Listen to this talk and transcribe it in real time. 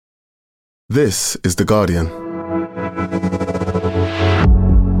This is The Guardian.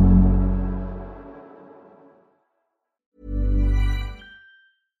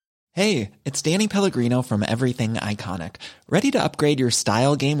 Hey, it's Danny Pellegrino from Everything Iconic. Ready to upgrade your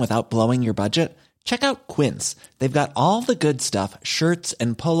style game without blowing your budget? Check out Quince. They've got all the good stuff, shirts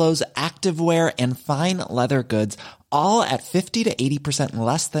and polos, activewear, and fine leather goods, all at 50 to 80%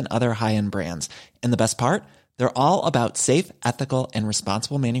 less than other high-end brands. And the best part? They're all about safe, ethical, and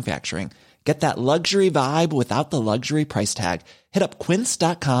responsible manufacturing. Get that luxury vibe without the luxury price tag. Hit up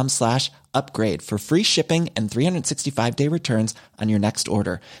quince.com/upgrade for free shipping and 365-day returns on your next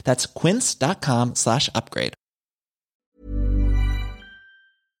order. That's quince.com/upgrade.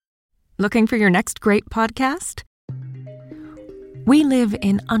 Looking for your next great podcast? We live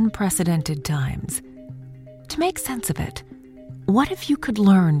in unprecedented times. To make sense of it, what if you could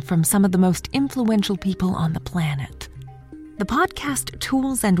learn from some of the most influential people on the planet? The podcast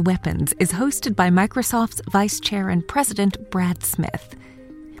Tools and Weapons is hosted by Microsoft's Vice Chair and President Brad Smith.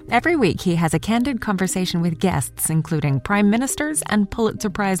 Every week, he has a candid conversation with guests, including prime ministers and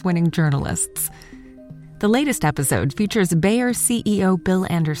Pulitzer Prize-winning journalists. The latest episode features Bayer CEO Bill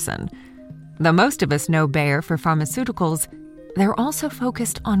Anderson. Though most of us know Bayer for pharmaceuticals, they're also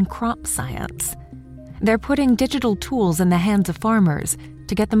focused on crop science. They're putting digital tools in the hands of farmers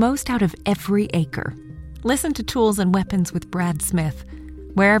to get the most out of every acre. Listen to Tools and Weapons with Brad Smith,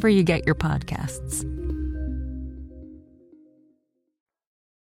 wherever you get your podcasts.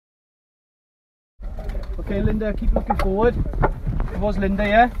 Okay, Linda, keep looking forward. It was Linda,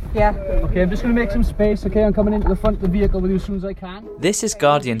 yeah? Yeah. Okay, I'm just going to make some space, okay? I'm coming into the front of the vehicle with you as soon as I can. This is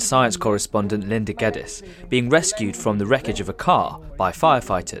Guardian science correspondent Linda Geddes, being rescued from the wreckage of a car by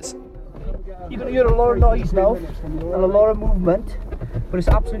firefighters. You're going to hear a lot of noise now, and a lot of movement, but it's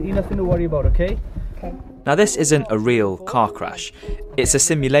absolutely nothing to worry about, okay? Okay. Now, this isn't a real car crash. It's a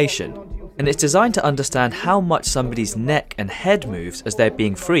simulation, and it's designed to understand how much somebody's neck and head moves as they're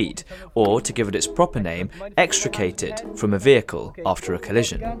being freed, or, to give it its proper name, extricated from a vehicle after a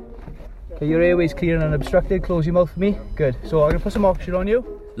collision. Okay, your airway's clear and unobstructed. Close your mouth for me. Good. So I'm going to put some oxygen on you.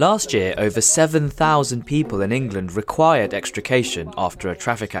 Last year, over 7,000 people in England required extrication after a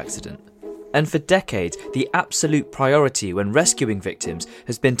traffic accident. And for decades, the absolute priority when rescuing victims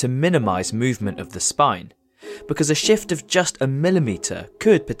has been to minimise movement of the spine, because a shift of just a millimetre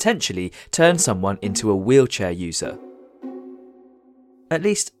could potentially turn someone into a wheelchair user. At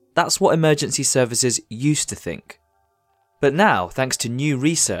least, that's what emergency services used to think. But now, thanks to new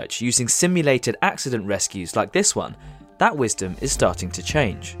research using simulated accident rescues like this one, that wisdom is starting to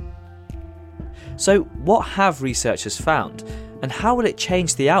change. So, what have researchers found? And how will it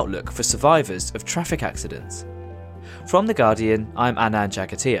change the outlook for survivors of traffic accidents? From The Guardian, I'm Anand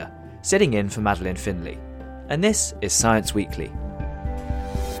Jagatia, sitting in for Madeleine Finlay. And this is Science Weekly.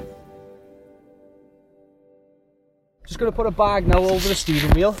 Just going to put a bag now over the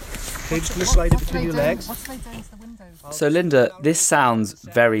steering wheel. Okay, just going to slide it between your legs. So Linda, this sounds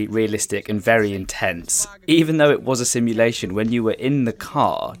very realistic and very intense. Even though it was a simulation, when you were in the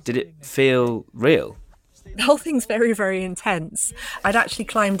car, did it feel real? The whole thing's very, very intense. I'd actually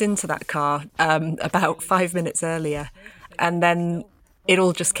climbed into that car about 5 minutes earlier, and then it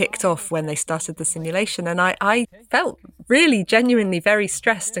all just kicked off when they started the simulation, and I felt really genuinely very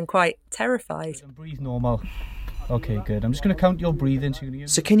stressed and quite terrified. Breathe normal. Okay, good. I'm just going to count your breathing.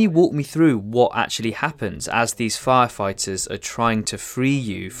 So can you walk me through what actually happens as these firefighters are trying to free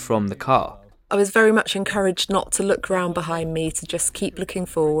you from the car? I was very much encouraged not to look round behind me, to just keep looking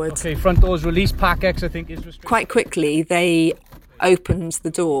forward. Okay, front doors released. Pack X, I think, is restricted. Quite quickly, they opened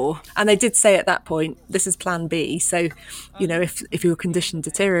the door, and they did say at that point, this is plan B. So, you know, if your condition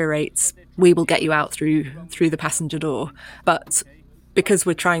deteriorates, we will get you out through the passenger door. But because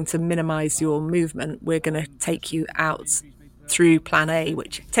we're trying to minimise your movement, we're going to take you out through plan A,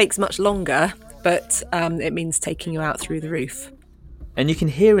 which takes much longer, but it means taking you out through the roof. And you can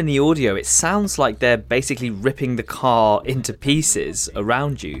hear in the audio, it sounds like they're basically ripping the car into pieces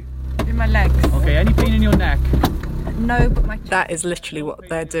around you. In my legs. Okay, any pain in your neck? No, but that is literally what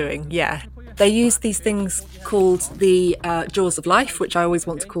they're doing, yeah. They use these things called the jaws of life, which I always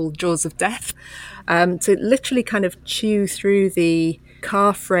want to call jaws of death, to literally kind of chew through the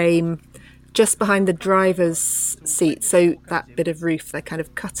car frame just behind the driver's seat. So that bit of roof, they're kind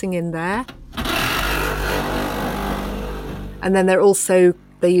of cutting in there. And then they're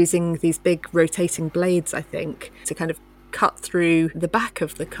using these big rotating blades, I think, to kind of cut through the back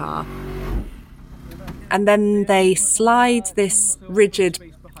of the car. And then they slide this rigid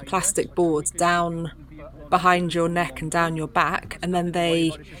plastic board down behind your neck and down your back, and then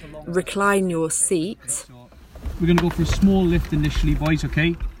they recline your seat. We're going to go for a small lift initially, boys,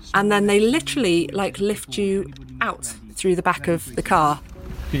 okay? and then they literally lift you out through the back of the car.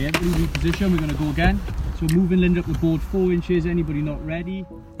 Okay, everybody reposition, we're going to go again. So moving Linda up the board 4 inches, anybody not ready?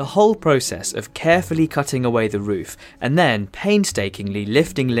 The whole process of carefully cutting away the roof and then painstakingly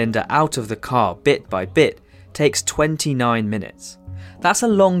lifting Linda out of the car bit by bit takes 29 minutes. That's a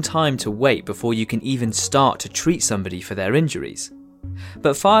long time to wait before you can even start to treat somebody for their injuries.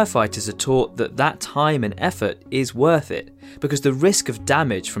 But firefighters are taught that that time and effort is worth it because the risk of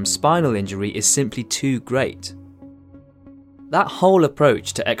damage from spinal injury is simply too great. That whole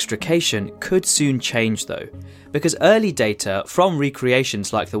approach to extrication could soon change though, because early data from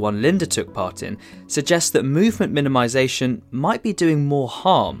recreations like the one Linda took part in suggests that movement minimisation might be doing more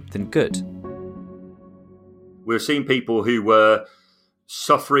harm than good. We're seeing people who were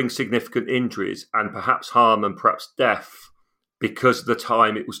suffering significant injuries and perhaps harm and perhaps death because of the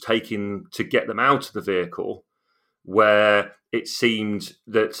time it was taking to get them out of the vehicle, where it seemed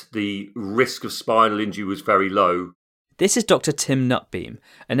that the risk of spinal injury was very low. This is Dr. Tim Nutbeam,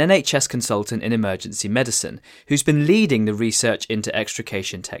 an NHS consultant in emergency medicine, who's been leading the research into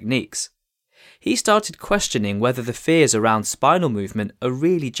extrication techniques. He started questioning whether the fears around spinal movement are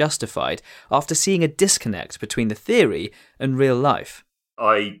really justified after seeing a disconnect between the theory and real life.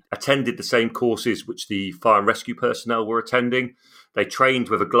 I attended the same courses which the fire and rescue personnel were attending. They trained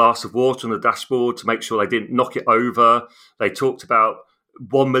with a glass of water on the dashboard to make sure they didn't knock it over. They talked about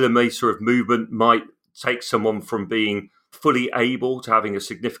 1 millimetre of movement might take someone from being fully able to having a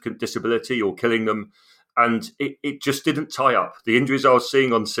significant disability or killing them. And it just didn't tie up. The injuries I was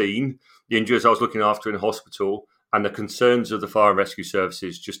seeing on scene, the injuries I was looking after in hospital, and the concerns of the fire and rescue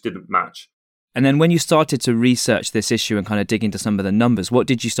services just didn't match. And then when you started to research this issue and kind of dig into some of the numbers, what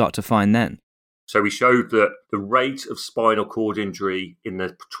did you start to find then? So we showed that the rate of spinal cord injury in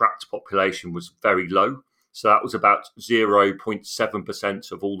the trapped population was very low. So that was about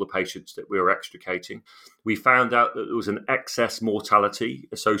 0.7% of all the patients that we were extricating. We found out that there was an excess mortality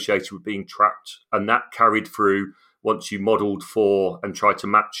associated with being trapped, and that carried through once you modelled for and tried to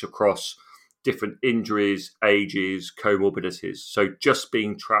match across different injuries, ages, comorbidities. So just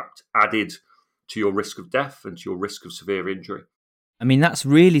being trapped added to your risk of death and to your risk of severe injury. I mean, that's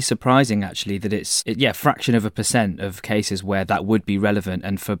really surprising, actually, that it's fraction of a percent of cases where that would be relevant,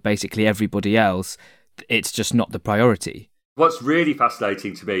 and for basically everybody else, it's just not the priority. What's really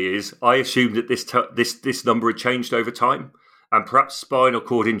fascinating to me is I assumed that this number had changed over time, and perhaps spinal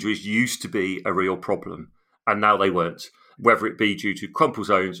cord injuries used to be a real problem, and now they weren't. Whether it be due to crumple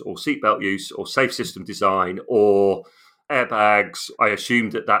zones or seatbelt use or safe system design or airbags, I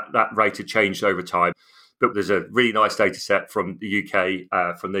assumed that rate had changed over time. But there's a really nice data set from the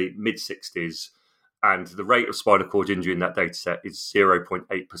UK from the mid-60s, and the rate of spinal cord injury in that data set is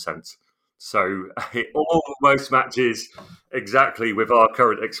 0.8%. So it almost matches exactly with our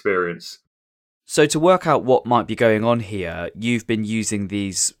current experience. So to work out what might be going on here, you've been using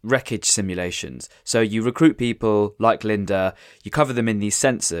these wreckage simulations. So you recruit people like Linda, you cover them in these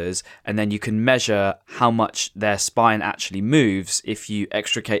sensors, and then you can measure how much their spine actually moves if you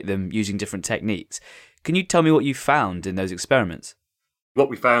extricate them using different techniques. Can you tell me what you found in those experiments? What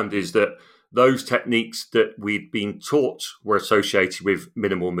we found is that those techniques that we'd been taught were associated with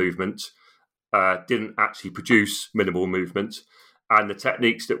minimal movement didn't actually produce minimal movement. And the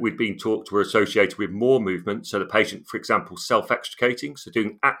techniques that we'd been taught were associated with more movement. So the patient, for example, self-extricating, so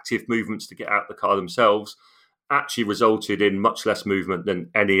doing active movements to get out the car themselves, actually resulted in much less movement than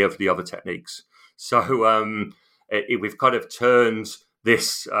any of the other techniques. So we've kind of turned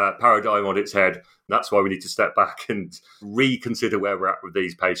this paradigm on its head. That's why we need to step back and reconsider where we're at with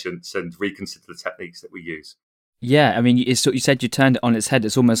these patients and reconsider the techniques that we use. Yeah, I mean, you said you turned it on its head.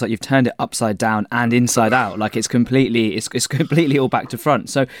 It's almost like you've turned it upside down and inside out. Like it's completely all back to front.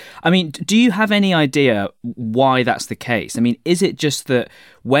 So, I mean, do you have any idea why that's the case? I mean, is it just that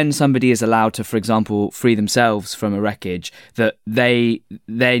when somebody is allowed to, for example, free themselves from a wreckage, that they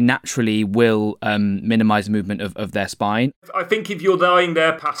naturally will minimise movement of their spine? I think if you're lying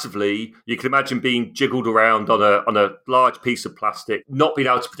there passively, you can imagine being jiggled around on a large piece of plastic, not being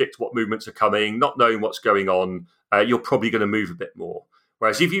able to predict what movements are coming, not knowing what's going on. You're probably going to move a bit more.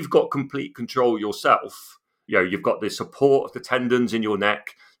 Whereas if you've got complete control yourself, you've got the support of the tendons in your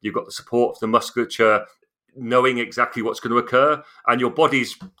neck, you've got the support of the musculature, knowing exactly what's going to occur, and your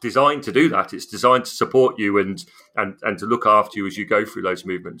body's designed to do that. It's designed to support you and to look after you as you go through those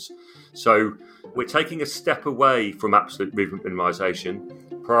movements. So we're taking a step away from absolute movement minimisation,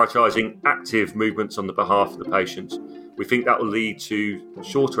 prioritising active movements on the behalf of the patient. We think that will lead to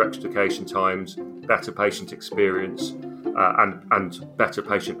shorter extrication times, better patient experience, and better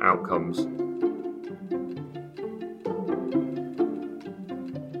patient outcomes.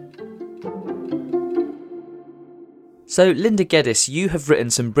 So, Linda Geddes, you have written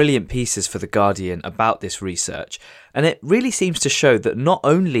some brilliant pieces for The Guardian about this research, and it really seems to show that not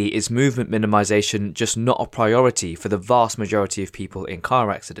only is movement minimisation just not a priority for the vast majority of people in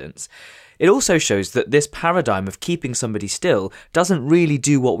car accidents, it also shows that this paradigm of keeping somebody still doesn't really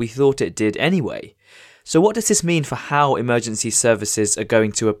do what we thought it did anyway. So what does this mean for how emergency services are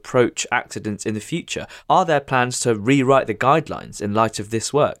going to approach accidents in the future? Are there plans to rewrite the guidelines in light of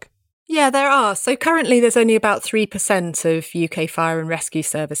this work? Yeah, there are. So currently there's only about 3% of UK fire and rescue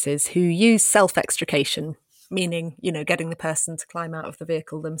services who use self-extrication, meaning, getting the person to climb out of the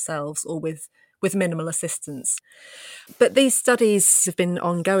vehicle themselves or with minimal assistance. But these studies have been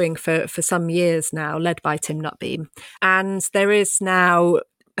ongoing for some years now, led by Tim Nutbeam. And there is now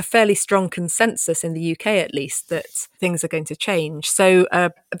a fairly strong consensus in the UK, at least, that things are going to change. So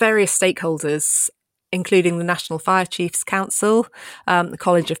various stakeholders, including the National Fire Chiefs Council, the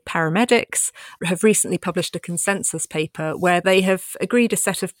College of Paramedics, have recently published a consensus paper where they have agreed a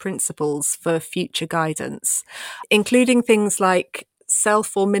set of principles for future guidance, including things like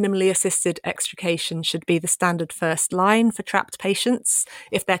self or minimally assisted extrication should be the standard first line for trapped patients,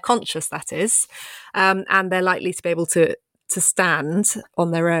 if they're conscious, that is, and they're likely to be able to stand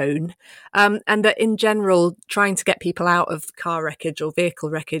on their own, and that in general, trying to get people out of car wreckage or vehicle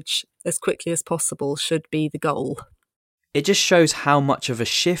wreckage as quickly as possible should be the goal. It just shows how much of a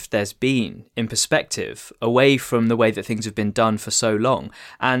shift there's been in perspective away from the way that things have been done for so long,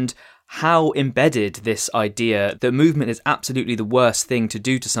 and how embedded this idea that movement is absolutely the worst thing to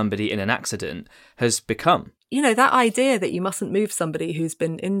do to somebody in an accident has become. That idea that you mustn't move somebody who's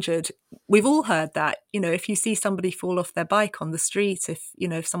been injured, we've all heard that. If you see somebody fall off their bike on the street,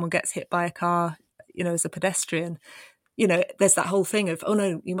 if someone gets hit by a car, as a pedestrian, there's that whole thing of, oh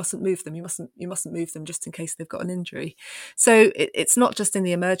no, you mustn't move them. You mustn't move them just in case they've got an injury. So it's not just in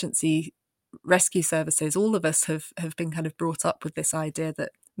the emergency rescue services. All of us have been kind of brought up with this idea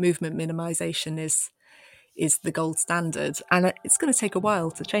that movement minimisation is the gold standard. And it's going to take a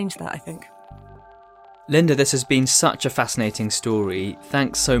while to change that, I think. Linda, this has been such a fascinating story.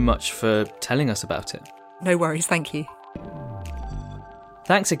 Thanks so much for telling us about it. No worries, thank you.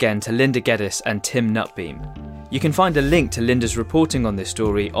 Thanks again to Linda Geddes and Tim Nutbeam. You can find a link to Linda's reporting on this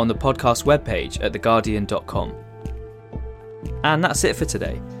story on the podcast webpage at theguardian.com. And that's it for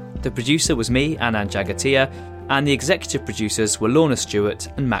today. The producer was me, Anand Jagatia, and the executive producers were Lorna Stewart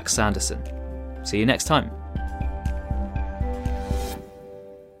and Max Sanderson. See you next time.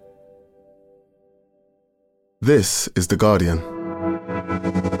 This is The Guardian.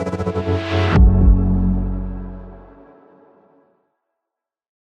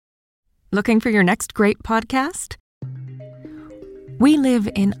 Looking for your next great podcast? We live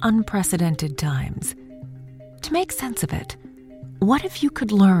in unprecedented times. To make sense of it, what if you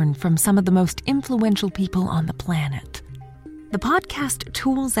could learn from some of the most influential people on the planet? The podcast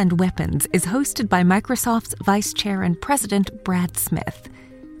Tools and Weapons is hosted by Microsoft's Vice Chair and President Brad Smith.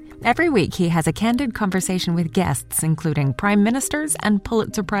 Every week, he has a candid conversation with guests, including prime ministers and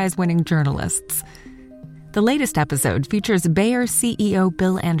Pulitzer Prize-winning journalists. The latest episode features Bayer CEO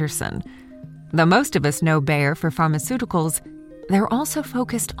Bill Anderson. Though most of us know Bayer for pharmaceuticals, they're also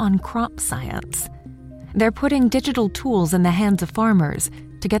focused on crop science. They're putting digital tools in the hands of farmers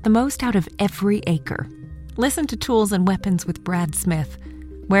to get the most out of every acre. Listen to Tools and Weapons with Brad Smith,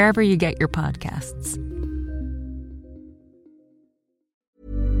 wherever you get your podcasts.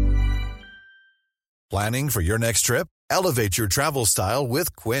 Planning for your next trip? Elevate your travel style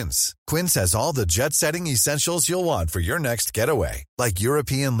with Quince. Quince has all the jet-setting essentials you'll want for your next getaway, like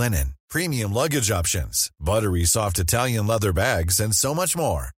European linen, premium luggage options, buttery soft Italian leather bags, and so much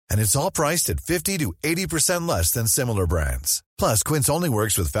more. And it's all priced at 50 to 80% less than similar brands. Plus, Quince only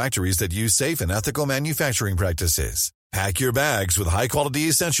works with factories that use safe and ethical manufacturing practices. Pack your bags with high-quality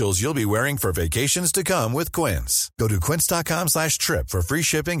essentials you'll be wearing for vacations to come with Quince. Go to quince.com/trip for free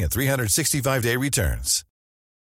shipping and 365-day returns.